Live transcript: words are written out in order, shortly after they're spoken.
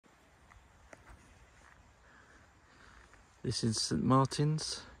This is St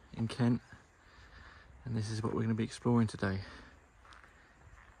Martin's in Kent, and this is what we're going to be exploring today.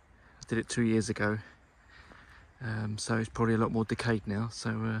 I did it 2 years ago, so it's probably a lot more decayed now,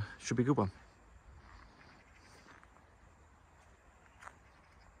 so should be a good one.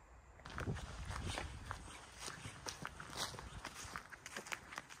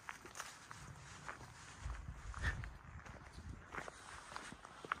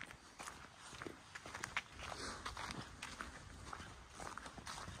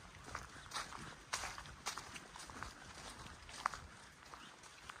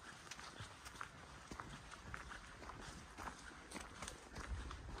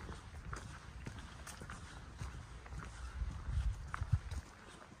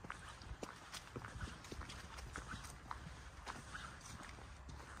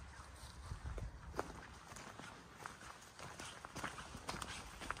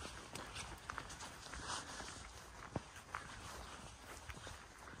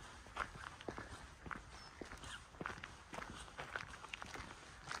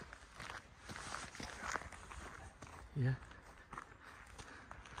 Yeah.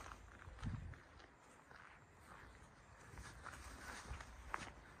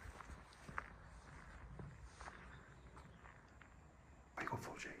 I got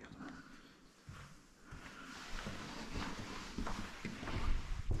 4G.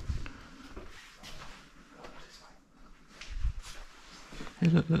 Hey,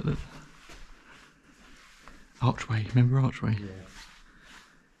 look, look, look. Archway, remember Archway? Yeah.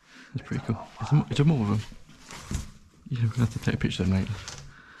 That's pretty cool. Is there more of them? Yeah, we're going to have to take a picture of them later.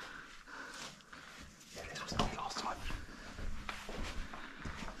 Yeah, this was not last time.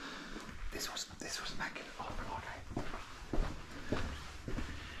 This was immaculate. Oh, okay.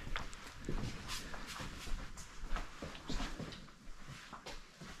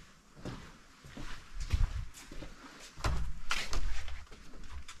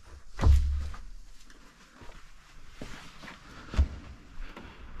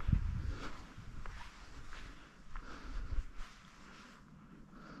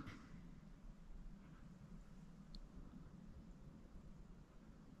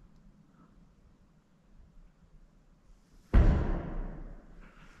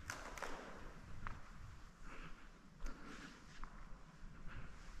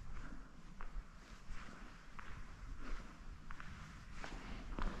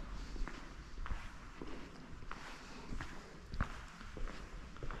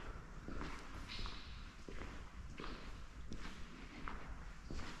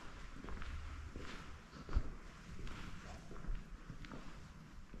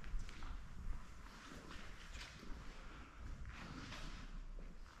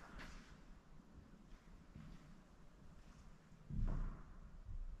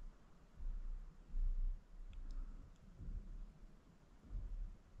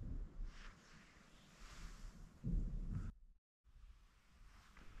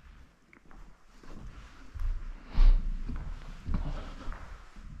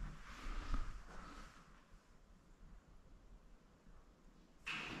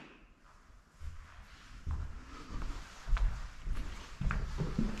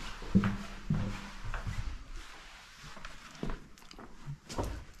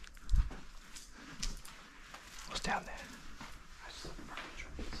 What's down there?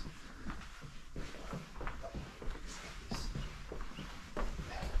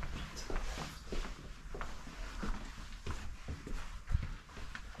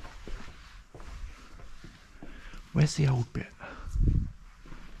 Where's the old bit?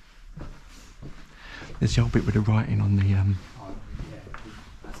 There's the old bit with the writing on the Oh, yeah.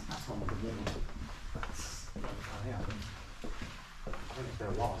 That's one with the wall. That's yeah. I think it's been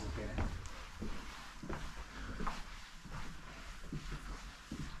a while since been here.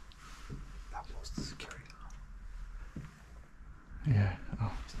 That was the security alarm. Yeah.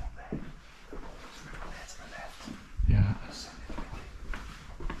 Oh, It's not there. The wall's right there to the left. yeah.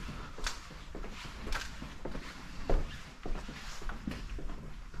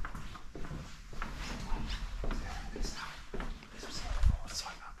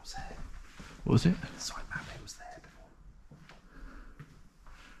 What was it? The site map, it was there before.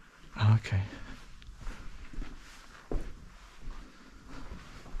 Oh, okay.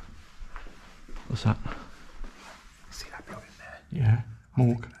 What's that? See that building there? Yeah. I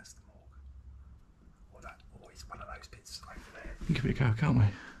Morgue. think that's the morgue. Or that, or it's one of those bits over there. We can give it a go, can't we?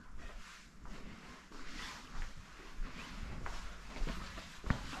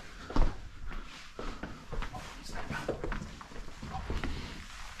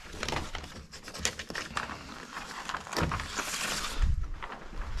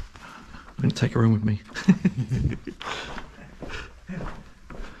 I'm going to take her home with me.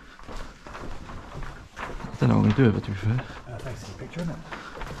 don't know what I'm going to do with it, to be fair. Thanks for the picture, isn't it?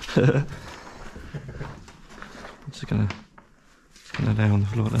 I'm just going to lay on the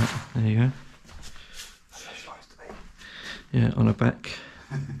floor like that. There you go. Specialised to be. Yeah, on her back.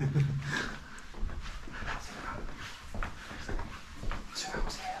 2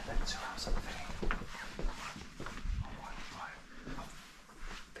 hours here, then 2 hours at the thing. I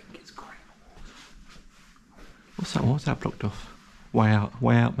think it's grey. What's that? What's that blocked off? Way out,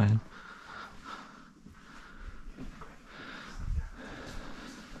 man.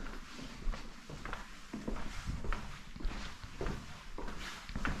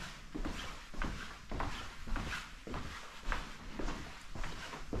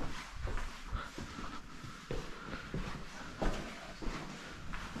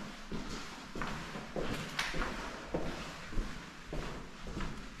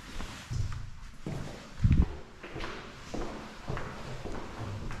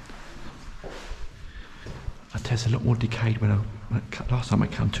 It's a lot more decayed last time I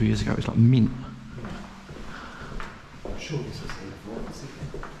came 2 years ago. It was like mint. I'm sure this was here before. Let's see.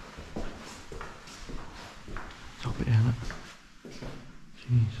 Top it down.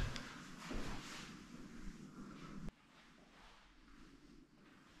 Jeez.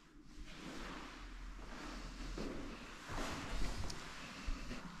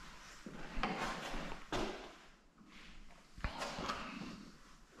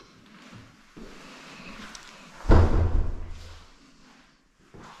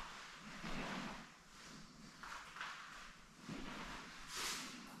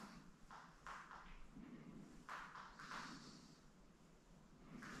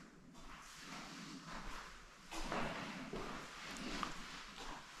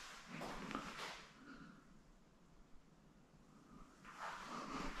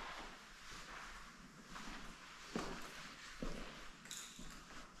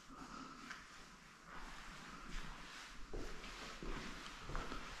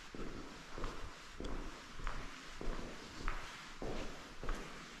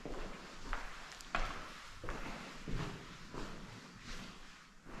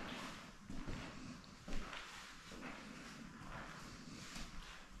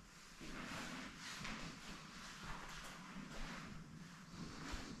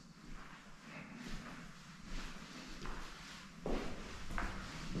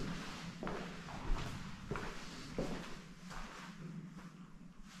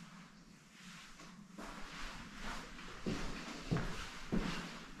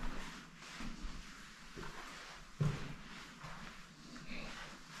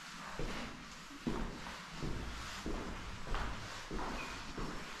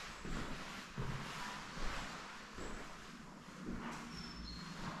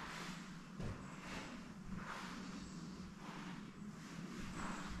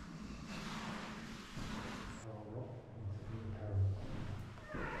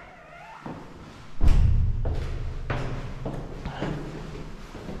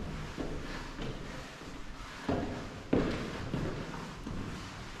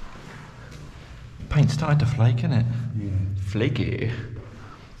 Paint's starting to flake, isn't it? Yeah. Flaky. It's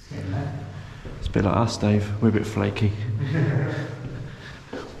getting there. It's a bit like us, Dave. We're a bit flaky.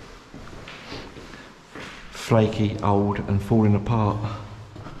 Flaky, old, and falling apart.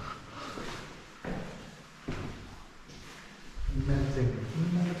 Melting.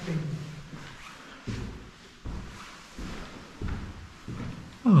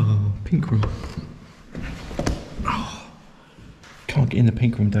 Oh, pink room. Oh. Can't get in the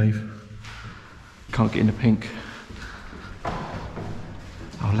pink room, Dave. Can't get in the pink.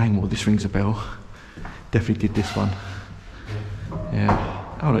 Oh, Langmore, this rings a bell. Definitely did this one.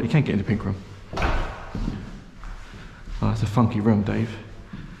 Yeah. Oh, look, you can't get in the pink room. Oh, that's a funky room, Dave.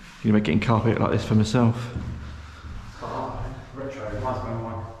 You're gonna be getting carpet like this for myself. Retro, reminds me of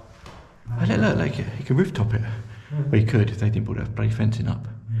mine. Oh, look, like you can rooftop it. Well, you could if they didn't put that bloody fencing up.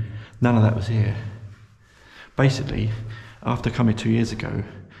 None of that was here. Basically, after coming 2 years ago,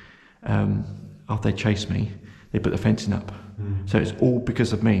 after they chased me, they put the fencing up. So it's all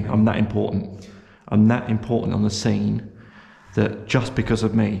because of me. I'm that important. I'm that important on the scene that just because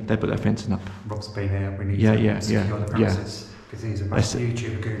of me, they put that fencing up. Rob's been here. We need Yeah, to secure the premises because he's a massive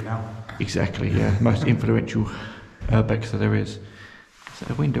YouTuber goon now. Exactly, yeah. Most influential urbexer there is. Is that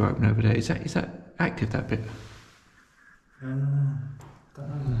a window open over there? Is that active, that bit? Don't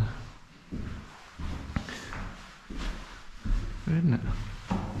know. Weird, isn't it?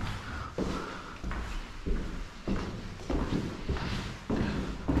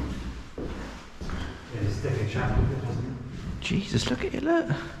 Yeah, it's definitely a shambles, isn't it? Jesus, look at it, look.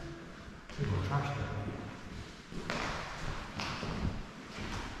 People are trashed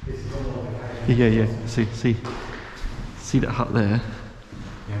it. Yeah. See that hut there?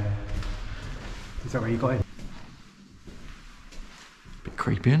 Yeah. Is that where you got in? Bit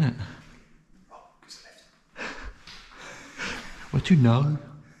creepy, isn't it? What do you know?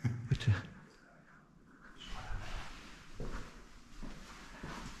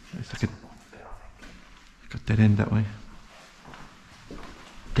 It's like a dead end that way.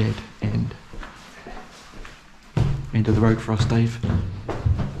 Dead end. End of the road for us, Dave.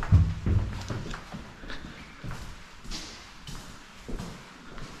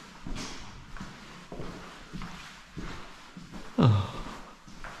 Oh.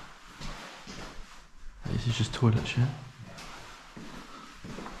 This is just toilets, yeah?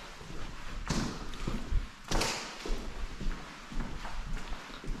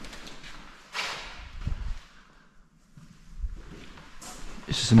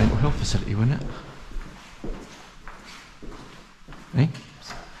 This is a mental health facility, wasn't it? Eh?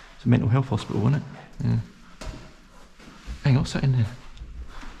 It's a mental health hospital, wasn't it? Yeah. Hang on, what's that in there?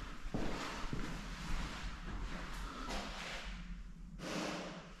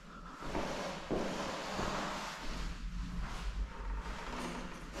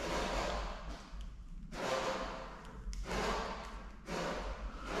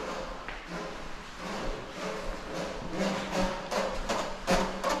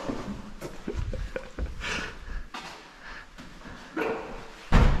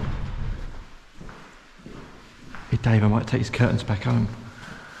 Hey Dave, I might take his curtains back home.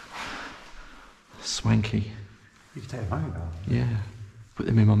 Swanky. You can take them home now. Yeah. Put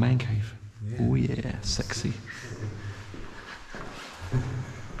them in my man cave. Yeah. Oh yeah, sexy.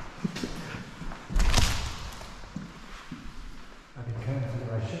 I'd be curtains for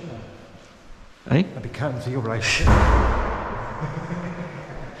your relationship. Eh? I'd be curtains for your relationship.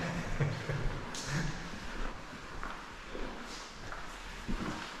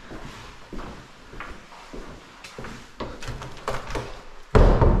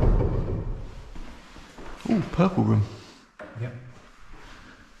 Ooh, purple room. Yep.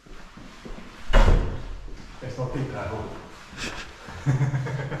 It's not big purple.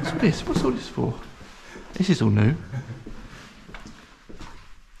 What's this? What's all this for? This is all new.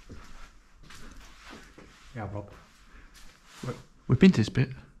 Yeah, Rob. We've been to this bit.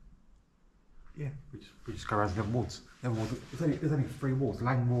 Yeah, we just go around the wards. There's only 3 wards.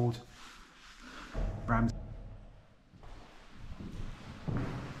 Lang Ward, Rams.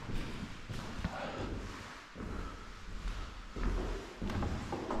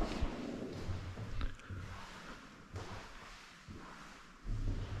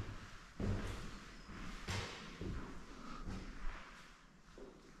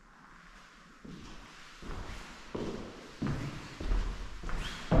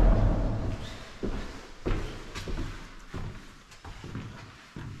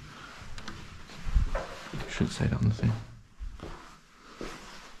 Shouldn't say that on the thing.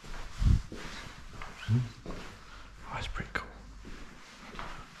 Oh, that's pretty cool.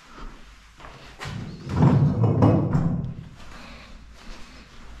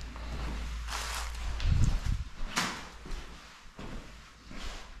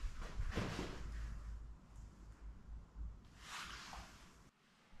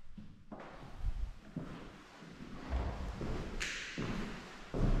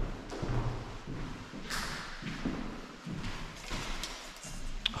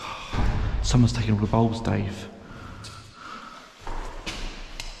 Someone's taken all the bulbs, Dave.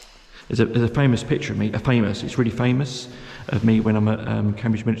 There's a famous picture of me, it's really famous, of me when I'm at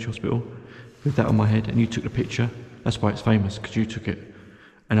Cambridge Military Hospital with that on my head, and you took the picture. That's why it's famous, because you took it,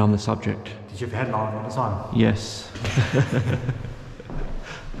 and I'm the subject. Did you have your headline all the time? Yes.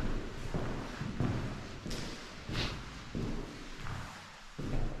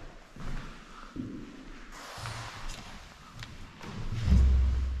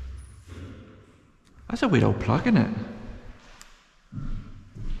 That's a weird old plug, isn't it?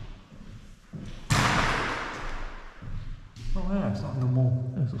 Oh yeah, it's not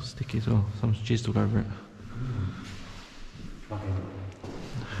normal. It's all sticky as well. Someone's jizzed all over it.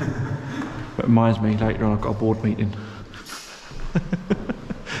 That reminds me, later on I've got a board meeting.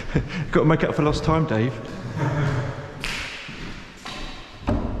 Got to make up for lost time, Dave.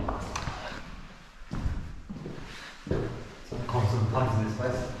 Constant plugs in this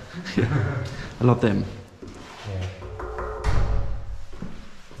place. Yeah. I love them. Yeah.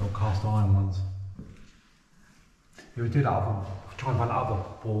 Little cast iron ones. You would do that other, try and find other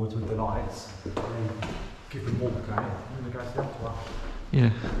boards with the lights, and then give them more going, and then go to the other one.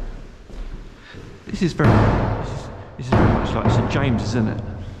 Yeah. This is very much like St James, isn't it?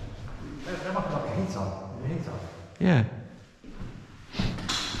 There might be like a heater. Yeah.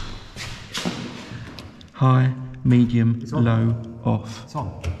 high, medium, It's on. low, off. It's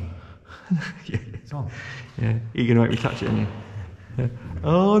on. Yeah. It's on. Yeah, you're gonna make me touch it, aren't you? Yeah.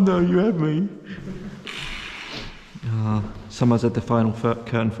 Oh no, you have me. Someone's had the final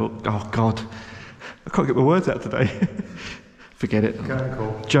curtain for. Oh God, I can't get my words out today. Forget it. Curtain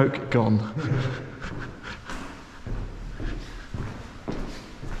call. Joke gone.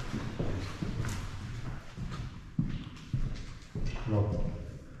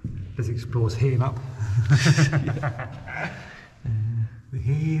 Let's explore heating up. The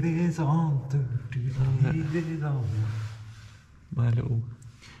heat is on. The heat is on. My little.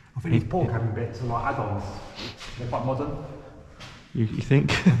 I think these pork having bits are like add-ons. They're quite modern. You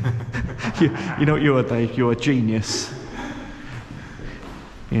think? you know what you are, Dave? You're a genius.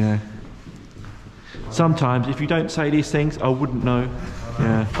 You know. Sometimes, if you don't say these things, I wouldn't know.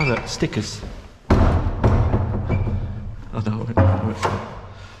 Yeah. Oh look, stickers. Oh no.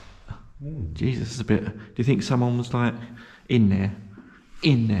 Jesus, it's a bit. Do you think someone was like in there?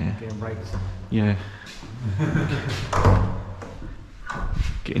 In there. Getting raped. Yeah.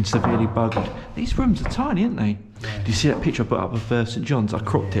 Getting severely bugged. These rooms are tiny, aren't they? Yeah. Do you see that picture I put up of St John's? I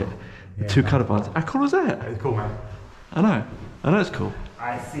cropped it. The Yeah. two coloured ones. How cool is that? It's cool, man. I know. I know it's cool.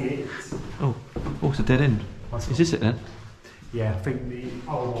 I see it. Oh, it's a dead end. Is this it then? Yeah, I think the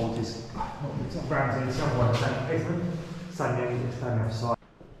old one is not Ramsey, it's the other one, standing off side.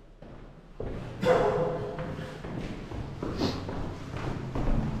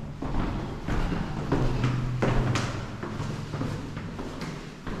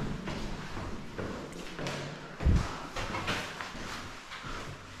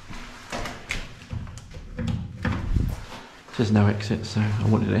 There's no exit, so I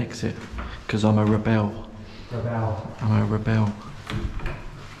wanted to exit because I'm a rebel. I'm a rebel.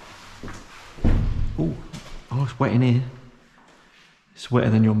 Oh, it's wet in here. It's wetter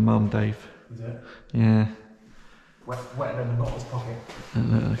than your mum, Dave. Is it? Yeah. Wetter than the knot's pocket.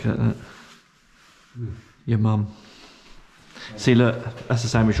 Look at that. Your mum. See, look, that's the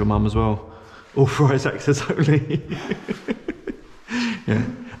same as your mum as well. Authorised access only. Yeah.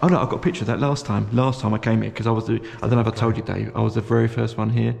 Oh no, I got a picture of that last time. Last time I came here, because I don't know if I told you, Dave, I was the very first one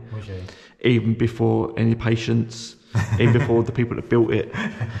here. Was you? Even before any patients, even before the people that built it.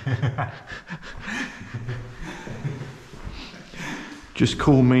 Just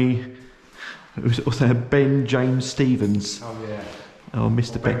call me, what's that, Ben James Stevens. Oh yeah. Oh,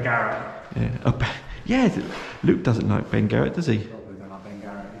 Mr. Ben Garrett. Yeah. Yeah, Luke doesn't like Ben Garrett, does he? Probably don't like Ben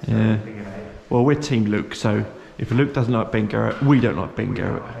Garrett. He's Yeah. big in it. Well, we're Team Luke, so if Luke doesn't like Ben Garrett, we don't like Ben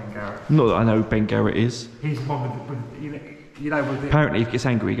Garrett. Ben Garrett. Not that I know who Ben Garrett is. He's the one with you know, with the, Apparently, if he gets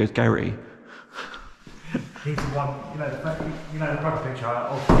angry, he goes Garrett. he's the one, you know the cover picture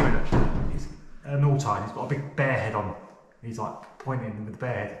of him. He's an all time. He's got a big bear head on. He's like pointing with the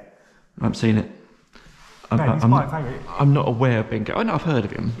bear head. I haven't seen it. Man, he's my favourite. I'm not aware of Ben Garrett. I know I've heard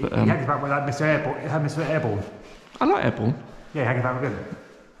of him, but He hangs about with that Mr. Airborne. Mr. Airborne. I like Airborne. Yeah, hangs about with him.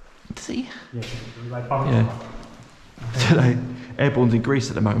 Does he? Yeah, like bums. Yeah. Today, Airborne's in Greece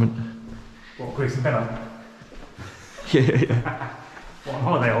at the moment. What, Greece and Benham? Yeah. What, on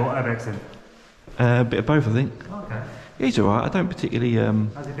holiday or at Exton? A bit of both, I think. Okay. He's alright. I don't particularly.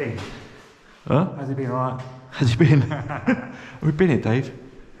 How's he been? Huh? How's he been alright? Has he been? Have we been here, Dave?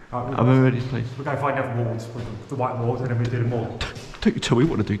 Right, I've heard his place. we'll go find the other wards, with the white wards, and then we'll do them more. Don't you tell me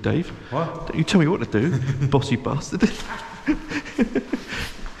what to do, Dave. What? Don't you tell me what to do, bossy bastard.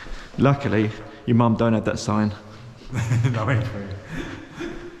 Luckily, your mum don't have that sign. No, ain't true.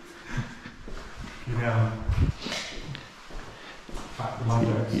 Yeah. Back to my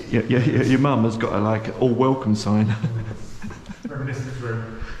jokes. Your mum has got a all welcome sign. Reminiscence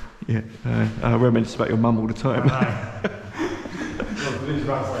room. Yeah, I reminisce about your mum all the time.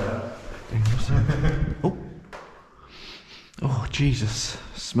 Oh, Jesus,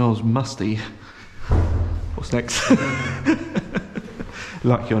 smells musty. What's next?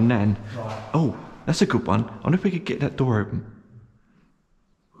 Like your nan. Right. Oh, that's a good one. I wonder if we could get that door open.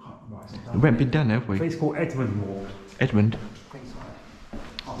 We haven't been down there, have we? It's called Edmund Ward. Edmund. I think so.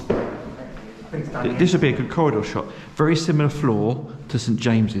 I think it's down here. This would be a good corridor shot. Very similar floor to St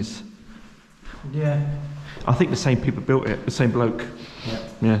James's. Yeah. I think the same people built it, the same bloke. Yeah.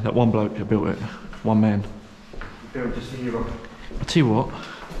 Yeah, that one bloke that built it. One man. Built just for Europe. I'll tell you what.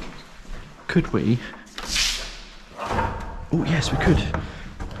 Could we? Oh, yes, we could.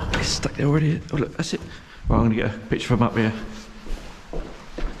 It's stuck there already. Oh, look, that's it. Right, I'm going to get a picture from up here.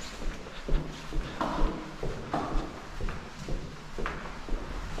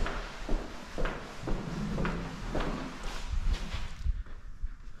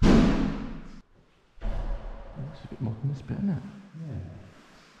 It's a bit more than this bit, isn't it?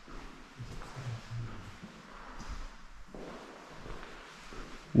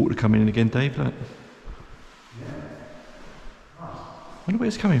 Water coming in again, Dave. Look. Wonder where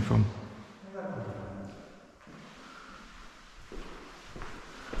it's coming from.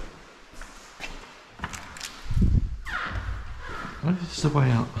 Oh, this is the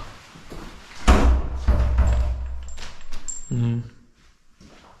way out. There's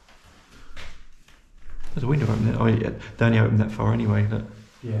a window open there. Oh yeah, they only opened that far anyway. Look.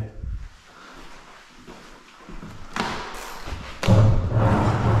 Yeah.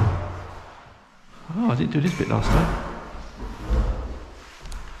 Oh, I didn't do this bit last time.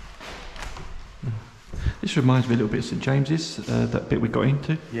 This reminds me a little bit of St James's, that bit we got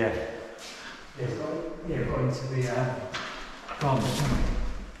into. Yeah. Yeah, we got into the garden, didn't we?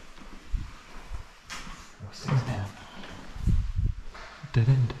 What's this now? Dead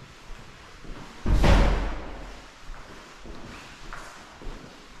end.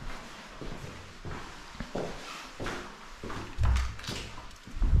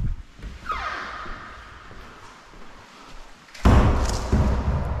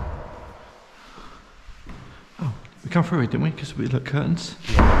 We come through it, didn't we? Because we look curtains.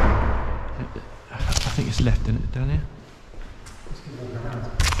 Yeah. I think it's left, isn't it, down here? Let's keep walking around.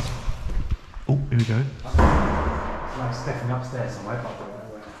 Oh, here we go. It's like stepping upstairs somewhere, but I don't know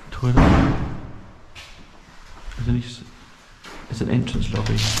where. Toilet. There's an entrance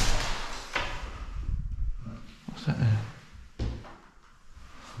lobby. What's that there?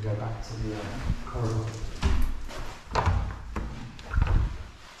 We go back to the corridor.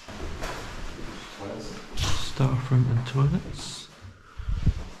 Toilets. Staff room and toilets.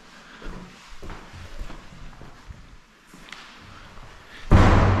 You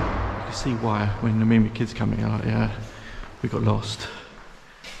can see why when me and my kids come here, like, yeah, we got lost.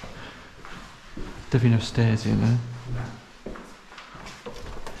 Definitely no stairs in there.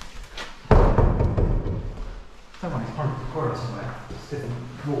 Don't worry, it's part of the corridor somewhere. It's different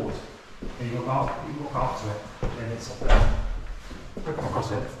floors. And you walk up to it, and it's up there. Don't come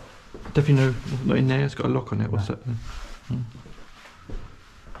across it. Definitely no, not in there. It's got a lock on it. What's that?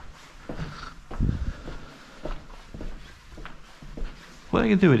 What are they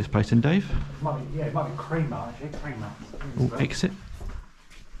going to do with this place then, Dave? It might be cream actually. Cream Oh, exit.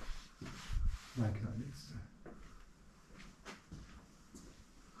 No, it's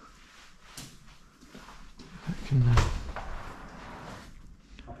I can,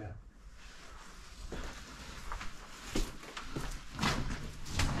 up here.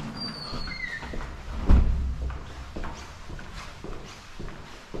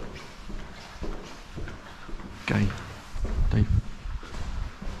 okay, Dave.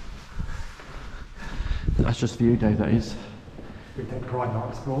 That's just for you, Dave, that is. We take pride in our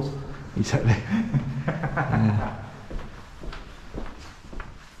explores. Exactly. Yeah.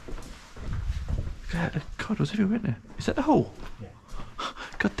 God, was everywhere in there? Is that the hole? Yeah.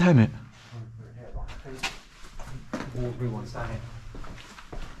 God damn it. Wall blue ones down here.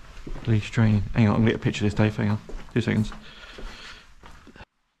 Police training. Hang on, I'm going to get a picture of this, Dave. Hang on. 2 seconds.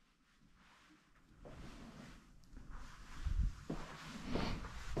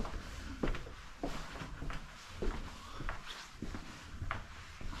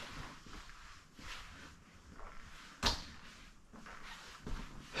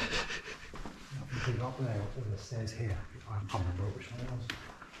 Up there, or the stairs here. I can't remember which one it was.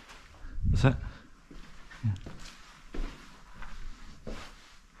 What's that? Yeah.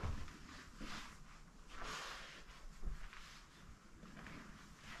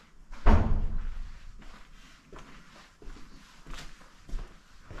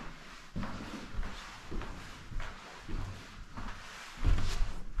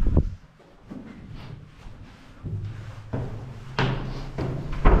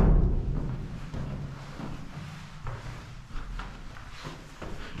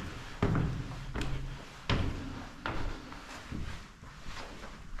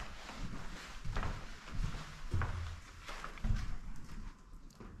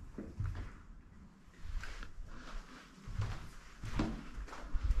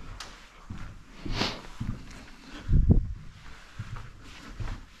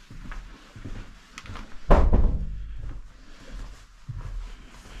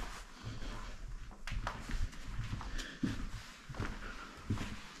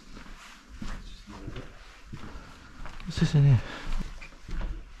 What's this in here?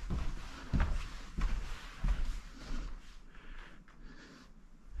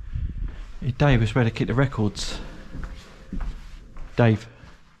 Hey, Dave, it's where they keep the records. Dave,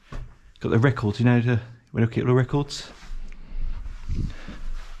 got the records, you know, where they keep the records?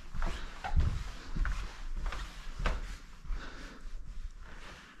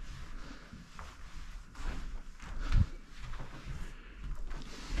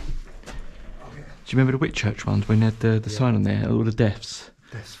 you remember the Whitchurch ones when they had the sign on there, all the deaths?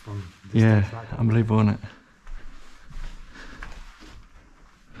 Deaths from. Yeah, unbelievable, isn't it?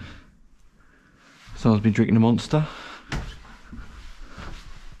 Someone's been drinking a Monster.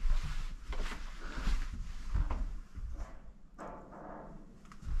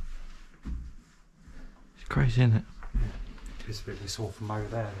 It's crazy, isn't it? This bit we saw from over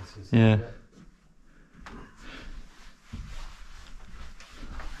there. This is, Yeah.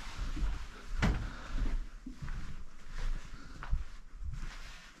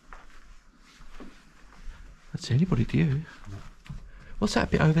 That's anybody to you. No. What's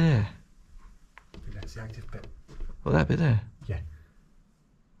that bit over there? I think that's the active bit. What, that bit there? Yeah.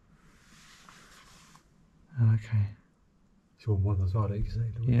 Oh, okay. It's all one as well, you can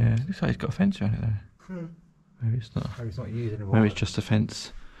see. Yeah, looks like it's got a fence around it though. Maybe it's not. Maybe it's not used anymore. Maybe it's just a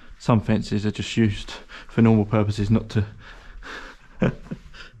fence. Some fences are just used for normal purposes, not to.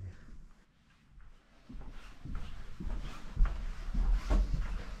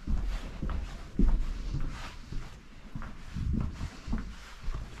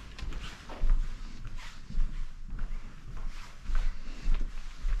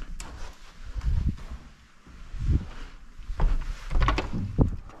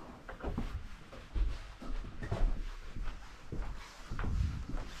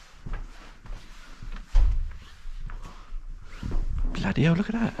 Bloody hell, look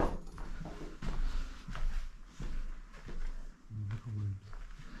at that.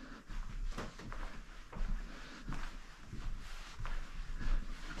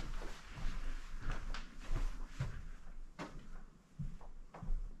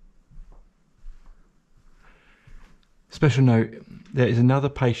 Special note, there is another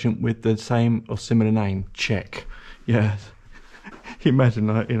patient with the same or similar name. Check. Yeah. Imagine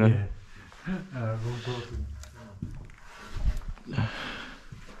that, you know. Yeah.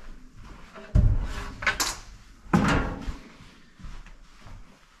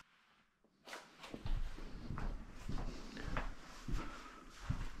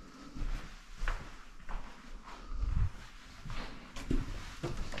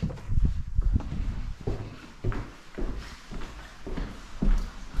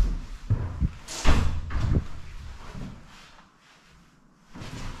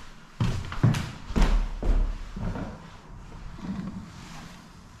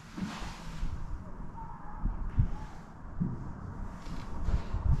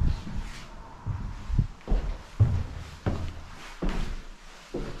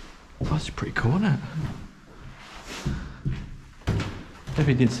 That's pretty cool, isn't it?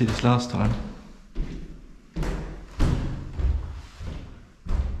 Definitely didn't see this last time.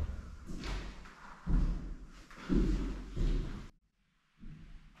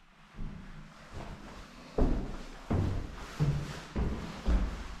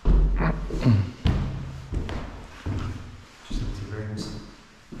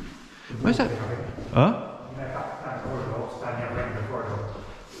 Where's that? Huh?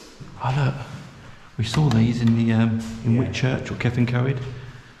 Oh look, we saw these in the in Whitchurch or Kevin Coed.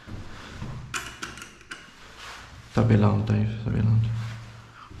 Don't be alarmed, Dave. Don't be alarmed.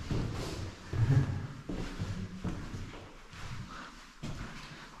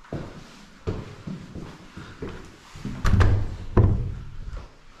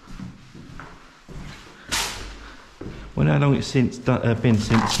 Well, how long it's since been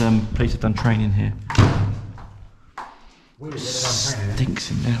since police have done training here? Stinks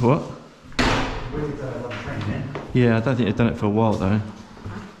in there. What? Yeah, I don't think they've done it for a while though.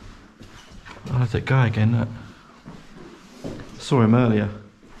 Oh, there's that guy again. Look. Saw him earlier.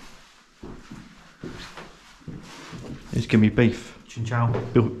 He's giving me beef. Chin chow.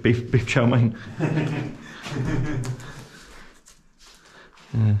 Beef chow mein.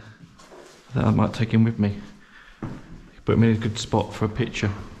 Yeah. I think I might take him with me. Put him in a good spot for a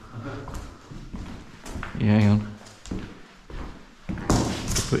picture. Yeah, hang on.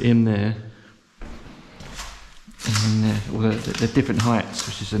 Put him there. And then there. Well, they're different heights,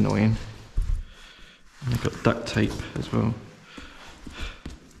 which is annoying. And they've got duct tape as well.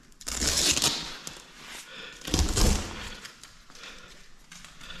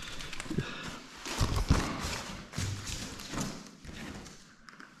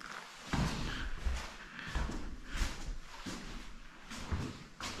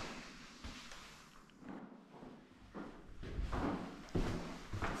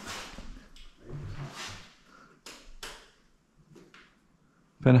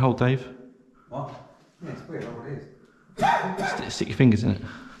 Found a hole, Dave? What? Yeah, it's weird, what it is. Stick your fingers in it.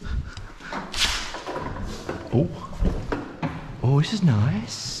 Oh. Oh, this is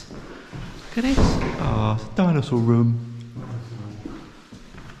nice. Look at this. Oh, it's a dinosaur room.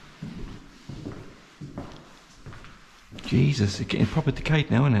 Jesus, it's getting proper decayed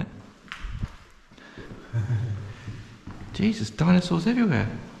now, isn't it? Jesus, dinosaurs everywhere.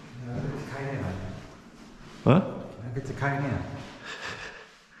 A bit decayed here, mate. What? A bit decayed here.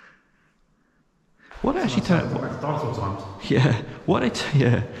 What they actually turn? Dinosaur times. Yeah. What are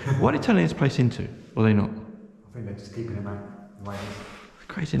they turning this place into? Or are they not? I think they're just keeping it, mate. The way it is.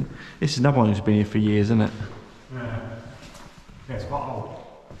 Crazy. This is another one who's been here for years, isn't it? Yeah. Yeah, it's quite old.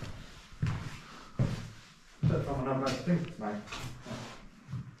 Look, from another thing, mate.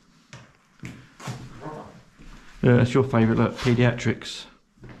 Yeah, that's your favourite, look, paediatrics.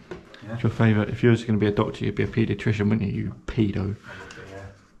 Yeah. That's your favourite. If you was going to be a doctor, you'd be a paediatrician, wouldn't you? You pedo.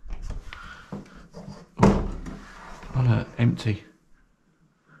 Oh, look, empty.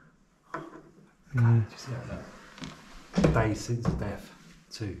 Yeah. Did you see that? Days since death,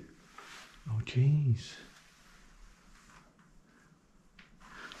 too. Oh, jeez.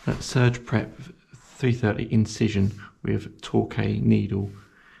 That surge prep 330 incision with Torquay needle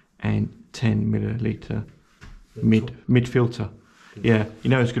and 10 milliliter mid filter. Yeah, you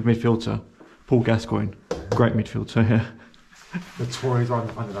know it's a good midfielder. Paul Gascoigne, great midfielder. Yeah. The Tories right in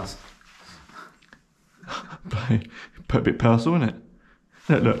front of us. Put a bit personal in it.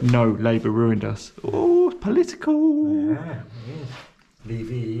 Look, no, Labour ruined us. Oh, political. Yeah, it is.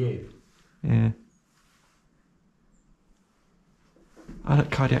 Leave EU. Yeah. Oh,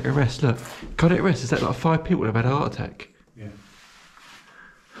 look, cardiac arrest. Look, cardiac arrest. Is that like 5 people that have had a heart attack? Yeah.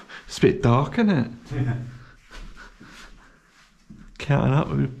 It's a bit dark, isn't it? Yeah. Counting up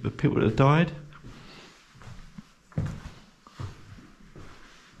with the people that have died.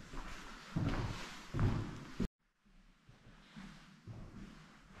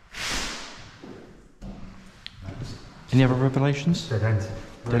 Any other revelations? Dead end.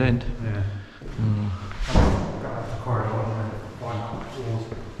 Dead end? Yeah.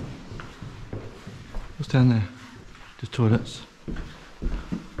 What's down there? Just toilets.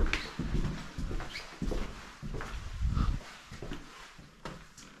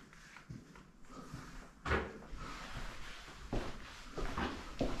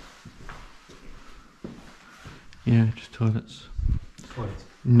 Yeah, just toilets. Toilets.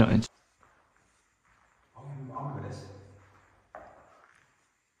 Nothing. I remember this.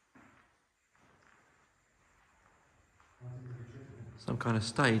 Some kind of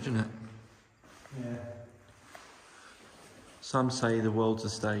stage, isn't it? Yeah. Some say the world's a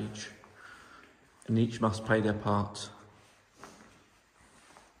stage, and each must play their part.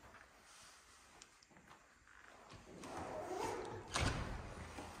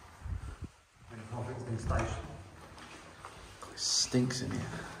 Station. It stinks in here.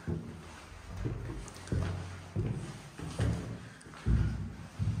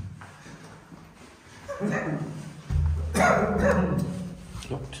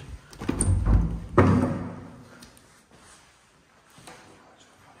 Locked.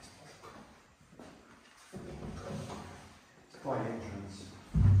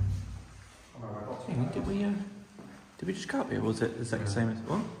 Hang on, did we just go up here? Was it exactly the same as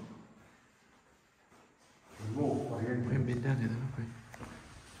what? We haven't been down here then, have we?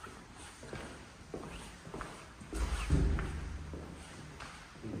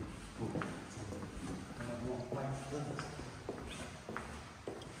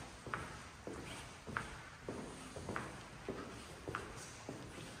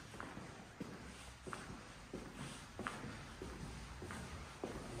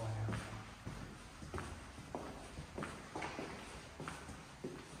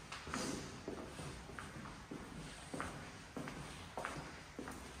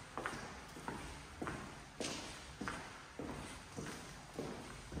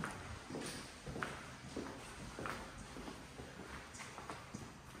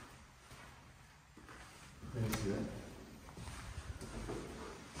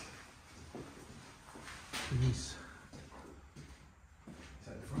 Jeez. Is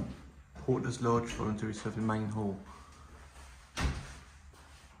that the front? Porter's Lodge, voluntary service main hall.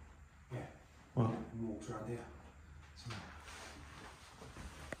 Yeah. What? Walks around here.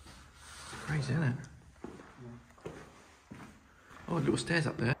 Crazy, isn't it? Oh, little stairs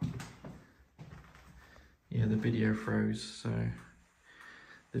up there. Yeah, the video froze, so...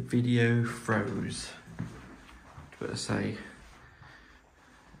 The video froze. What to say?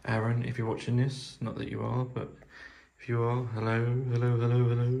 Aaron, if you're watching this, not that you are, but if you are, hello, hello, hello,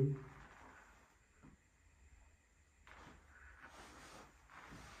 hello.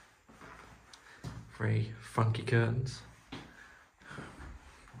 Very funky curtains.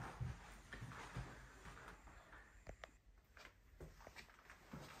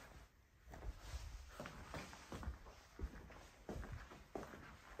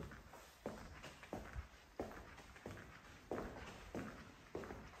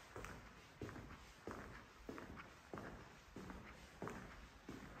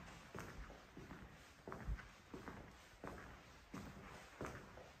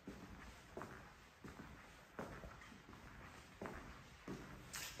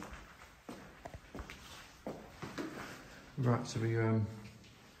 Right, so we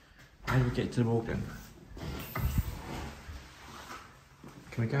how do we get to the morgue then?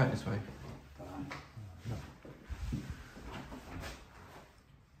 Can we go out this way? How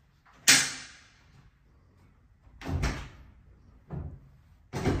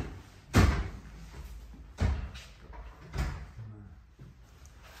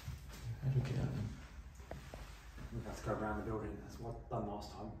do we get out then? We have to go around the building. That's what I've done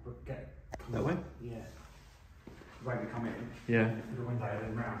last time. But That way? Yeah. The way we come in. Yeah. Through the window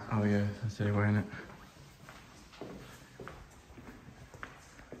and round. Oh yeah, that's the only way, innit?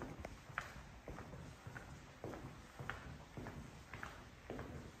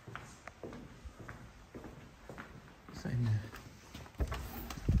 What's that in there?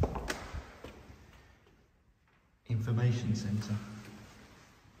 Information centre.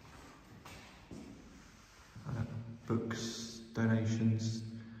 Books, donations,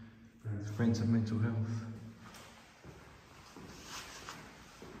 Friends of Mental Health.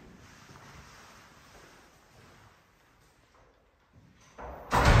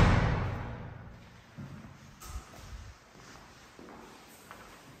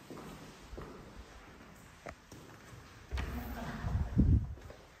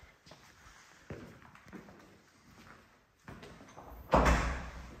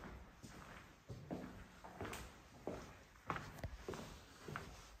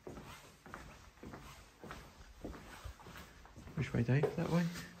 Which way, Dave? That way?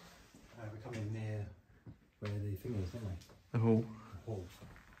 We come in near where the thing is, don't we? The hall? The hall.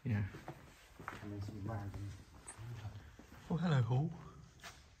 Yeah. And then some random. Oh, hello, hall.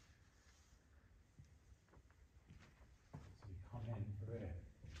 So we come in through here.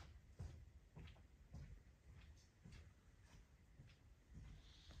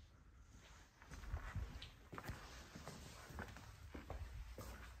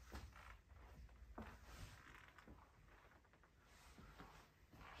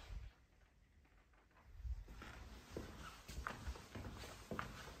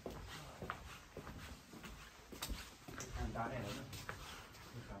 And down here, isn't it?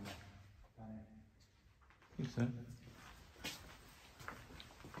 Which one there? Down here. I think so.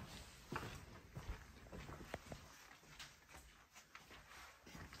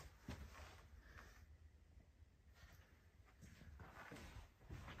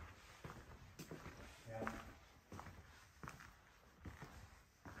 Yeah.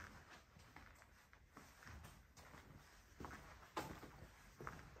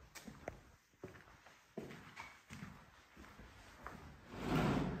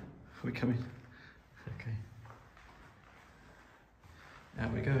 Are we coming? Okay.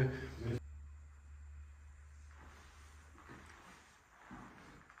 Out we go.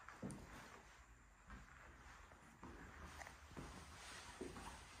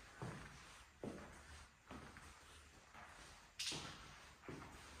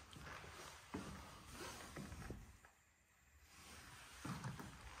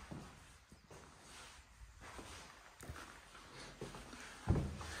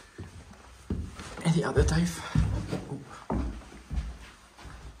 Any other, Dave?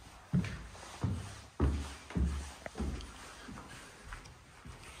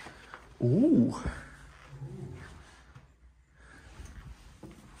 Ooh.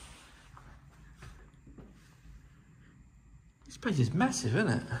 This place is massive, isn't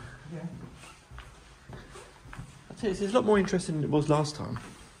it? Yeah. I tell you, it's a lot more interesting than it was last time.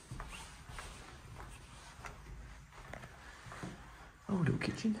 Oh, little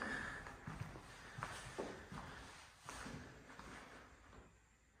kitchen.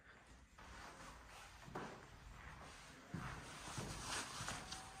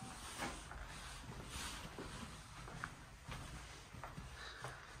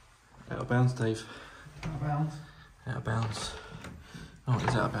 Out of bounds, Dave. Out of bounds. Out of bounds. Oh,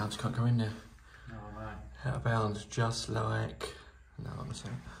 it's out of bounds. Can't go in there. No, no. Out of bounds, just like. No, I'm the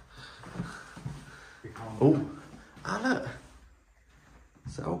same. We can't. Oh, look.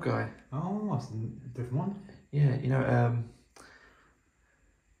 It's that old guy. Oh, that's a different one. Yeah, you know,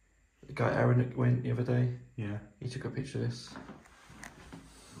 the guy Aaron that went the other day. Yeah. He took a picture of this.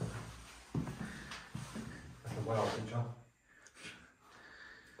 That's a well picture.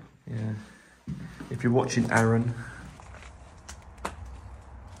 Yeah. If you're watching Aaron.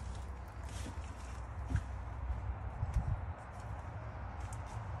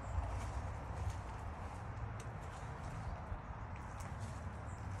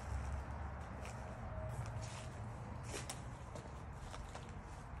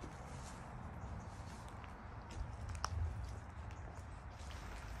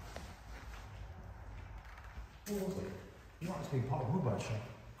 What was it? You might have been part of the woodwork shop.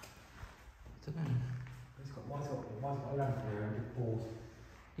 I don't know. Why's it got a lamp here and a big board?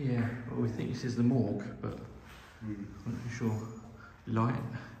 Yeah, well, we think this is the morgue, but I'm not too sure. Light.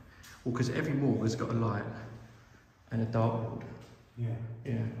 Well, because every morgue has got a light and a dartboard. Yeah.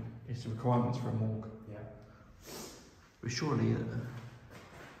 Yeah, it's the requirements for a morgue. Yeah. But surely, I don't know,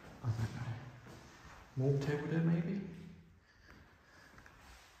 morgue table there maybe?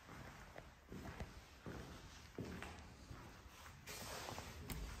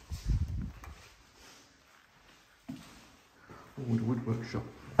 Oh, the wood workshop.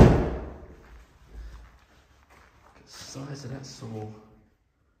 Look at the size of that saw.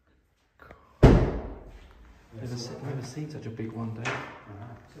 Never seen such a big one, Dave.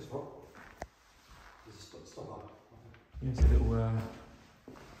 Is this what? Is this stop? Yeah, it's a little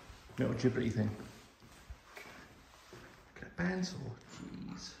metal giblet thing. Look at that bandsaw,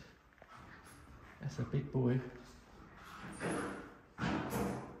 jeez. That's a big boy.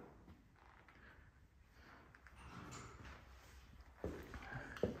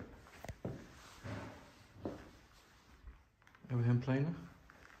 Overhand planer.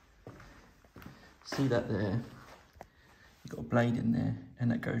 See that there? You've got a blade in there,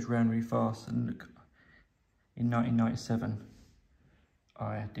 and that goes round really fast. And look, in 1997,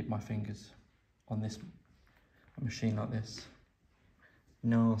 I did my fingers on this a machine like this.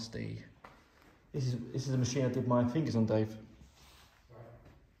 Nasty. This is a machine I did my fingers on, Dave. Right.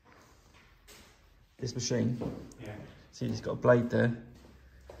 This machine. Yeah. See, it's got a blade there.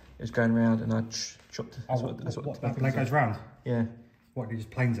 It was going round, and I chopped. What that blade goes round? Yeah. What, it just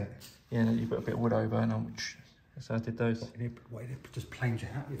planes it? Yeah, and then you put a bit of wood over, and so I did those. What, it just planes your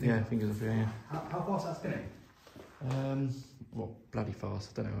hat? Yeah, fingers off, yeah. How fast is that spinning? Well, bloody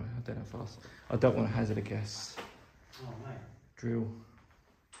fast. I don't know how fast. I don't want to hazard a guess. Oh, mate. Drill.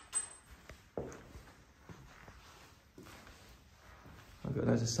 I've got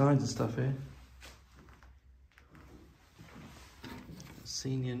loads of signs and stuff here.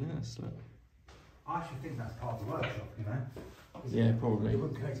 Senior nurse, look. I actually think that's part of the workshop, you know? Yeah, probably. It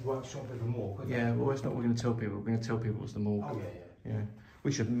wouldn't connect the workshop with the morgue, would it? Yeah, well, that's not what we're going to tell people. We're going to tell people it's the morgue. Oh, yeah. Yeah.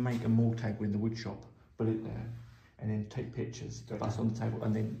 We should make a morgue tag in the wood shop, put it there, and then take pictures of us on the table,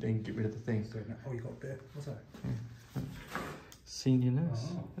 and then get rid of the thing. Oh, you got a bit. What's that? Yeah. Senior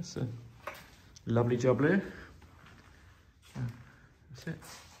nurse. Oh. That's a lovely job there. Yeah, that's it.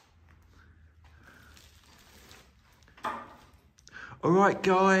 Alright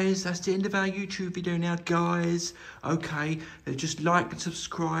guys, that's the end of our YouTube video now, guys. Okay, just like and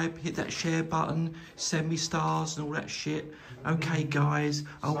subscribe, hit that share button, send me stars and all that shit. Okay guys,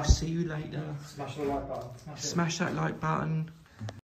 I'll see you later. Smash the like button. Smash that like button.